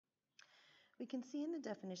We can see in the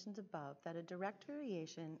definitions above that a direct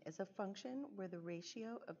variation is a function where the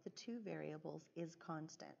ratio of the two variables is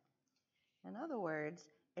constant. In other words,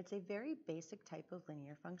 it's a very basic type of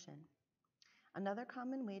linear function. Another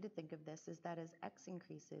common way to think of this is that as x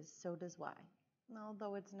increases, so does y.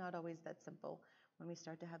 Although it's not always that simple when we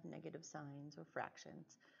start to have negative signs or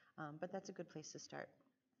fractions, but that's a good place to start.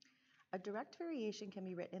 A direct variation can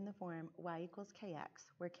be written in the form y equals kx,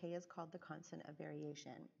 where k is called the constant of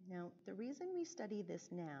variation. Now, the reason we study this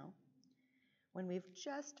now, when we've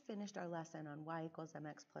just finished our lesson on y equals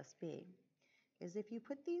mx plus b, is if you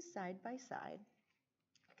put these side by side,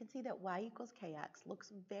 you can see that y equals kx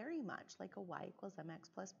looks very much like a y equals mx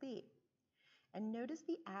plus b. And notice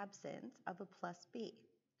the absence of a plus b.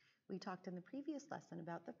 We talked in the previous lesson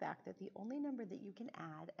about the fact that the only number that you can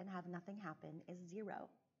add and have nothing happen is 0.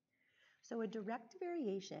 So a direct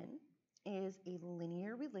variation is a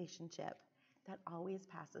linear relationship that always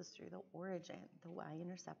passes through the origin. The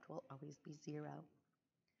y-intercept will always be 0.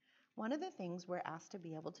 One of the things we're asked to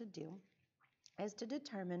be able to do is to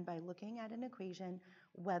determine by looking at an equation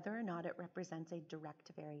whether or not it represents a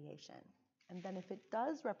direct variation. And then if it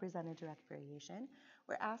does represent a direct variation,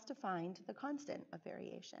 we're asked to find the constant of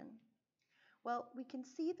variation. Well, we can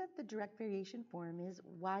see that the direct variation form is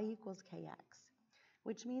y equals kx,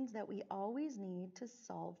 which means that we always need to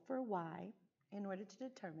solve for y in order to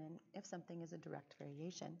determine if something is a direct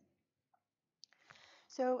variation.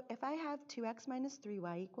 So if I have 2x minus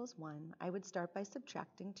 3y equals 1, I would start by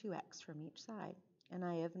subtracting 2x from each side. And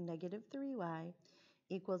I have negative 3y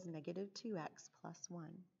equals negative 2x plus 1.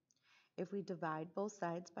 If we divide both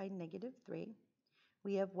sides by negative 3,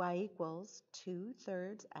 we have y equals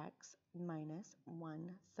 2/3 x minus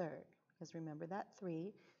 1/3. Because remember that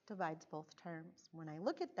 3 divides both terms. When I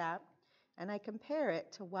look at that and I compare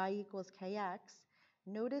it to y equals kx,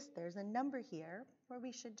 notice there's a number here where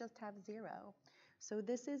we should just have 0. So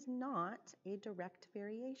this is not a direct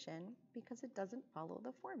variation because it doesn't follow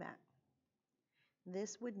the format.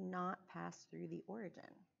 This would not pass through the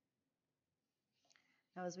origin.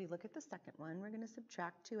 Now as we look at the second one, we're going to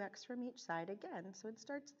subtract 2x from each side again. So it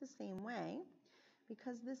starts the same way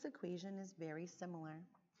because this equation is very similar.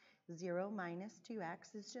 0 minus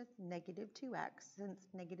 2x is just negative 2x, since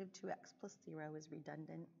negative 2x plus 0 is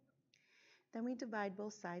redundant. Then we divide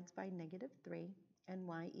both sides by negative 3, and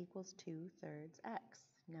y equals 2/3 x.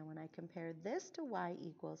 Now when I compare this to y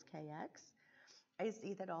equals kx, I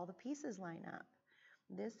see that all the pieces line up.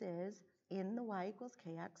 This is in the y equals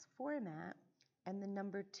kx format, and the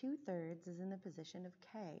number 2/3 is in the position of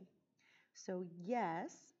k. So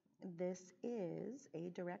yes, this is a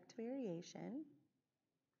direct variation,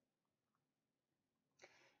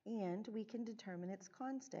 and we can determine its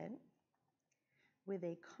constant with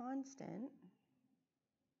a constant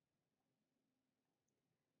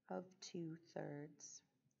of 2/3.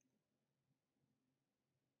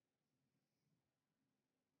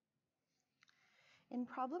 In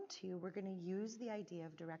problem 2, we're going to use the idea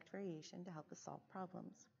of direct variation to help us solve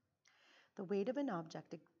problems. The weight an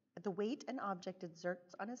object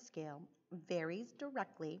exerts on a scale varies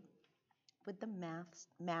directly with the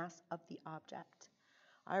mass of the object.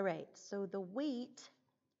 All right, so the weight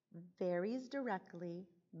varies directly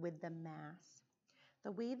with the mass.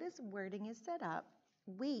 The way this wording is set up,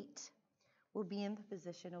 weight will be in the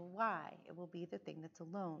position of y. It will be the thing that's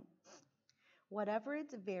alone. Whatever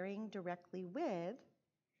it's varying directly with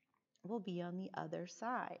will be on the other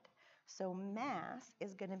side. So mass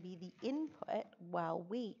is going to be the input while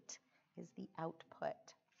weight is the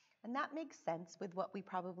output. And that makes sense with what we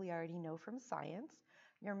probably already know from science.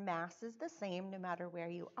 Your mass is the same no matter where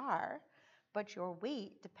you are, but your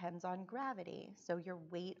weight depends on gravity. So your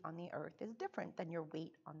weight on the Earth is different than your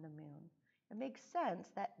weight on the moon. It makes sense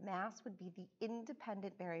that mass would be the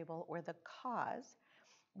independent variable or the cause,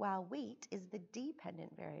 while weight is the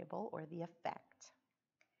dependent variable or the effect.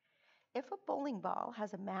 If a bowling ball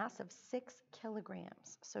has a mass of 6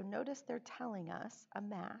 kilograms, so notice they're telling us a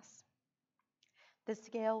mass. The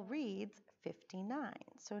scale reads 59,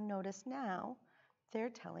 so notice now they're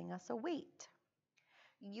telling us a weight.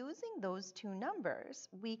 Using those two numbers,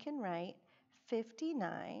 we can write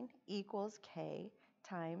 59 equals k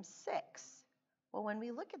times 6. Well, when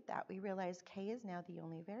we look at that, we realize k is now the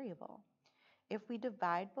only variable. If we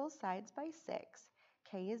divide both sides by 6,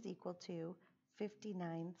 k is equal to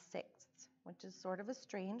 59/6, which is sort of a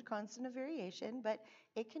strange constant of variation, but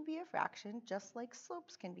it can be a fraction just like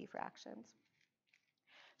slopes can be fractions.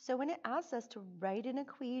 So when it asks us to write an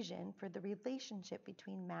equation for the relationship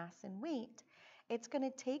between mass and weight, it's going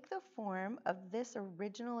to take the form of this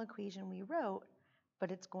original equation we wrote, but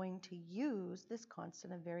it's going to use this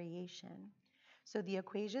constant of variation. So the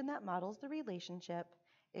equation that models the relationship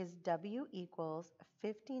is W equals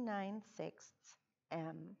 59/6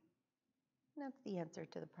 m. That's the answer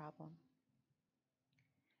to the problem.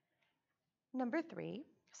 Number 3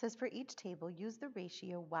 says for each table, use the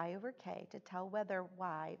ratio y over k to tell whether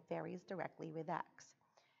y varies directly with x.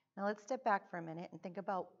 Now let's step back for a minute and think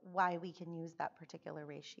about why we can use that particular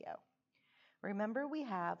ratio. Remember, we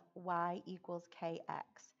have y equals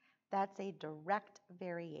kx. That's a direct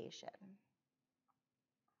variation.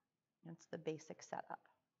 That's the basic setup.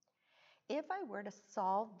 If I were to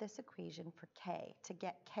solve this equation for k, to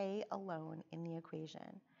get k alone in the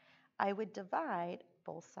equation, I would divide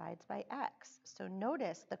both sides by x. So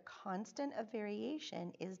notice the constant of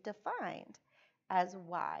variation is defined as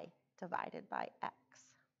y divided by x.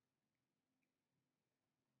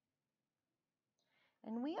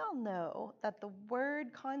 And we all know that the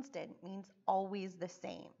word constant means always the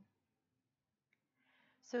same.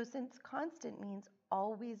 So since constant means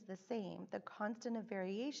always the same, the constant of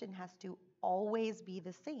variation has to always be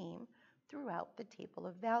the same throughout the table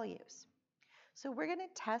of values. So we're going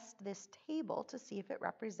to test this table to see if it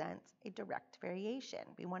represents a direct variation.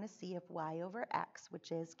 We want to see if y over x,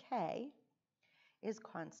 which is k, is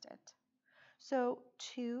constant. So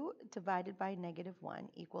 2 divided by -1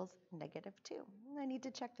 equals -2. I need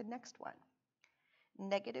to check the next one.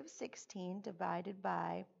 -16 divided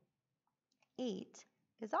by 8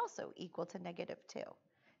 is also equal to -2.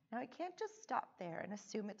 Now I can't just stop there and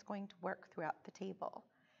assume it's going to work throughout the table.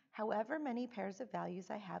 However many pairs of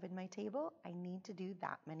values I have in my table, I need to do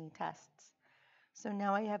that many tests. So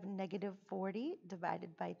now I have -40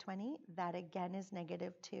 divided by 20. That again is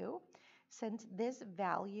 -2. Since this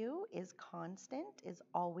value is constant, is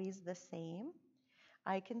always the same,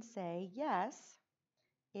 I can say yes,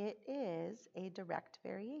 it is a direct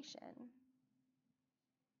variation.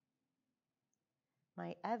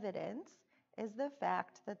 My evidence is the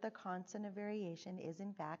fact that the constant of variation is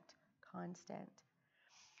in fact constant.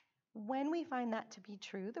 When we find that to be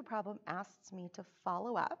true, the problem asks me to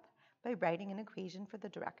follow up by writing an equation for the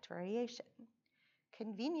direct variation.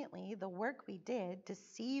 Conveniently, the work we did to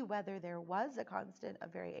see whether there was a constant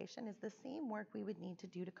of variation is the same work we would need to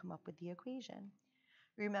do to come up with the equation.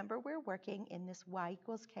 Remember, we're working in this y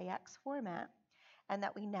equals kx format, and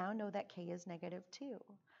that we now know that k is -2.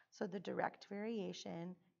 So the direct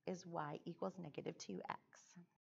variation is y equals -2x.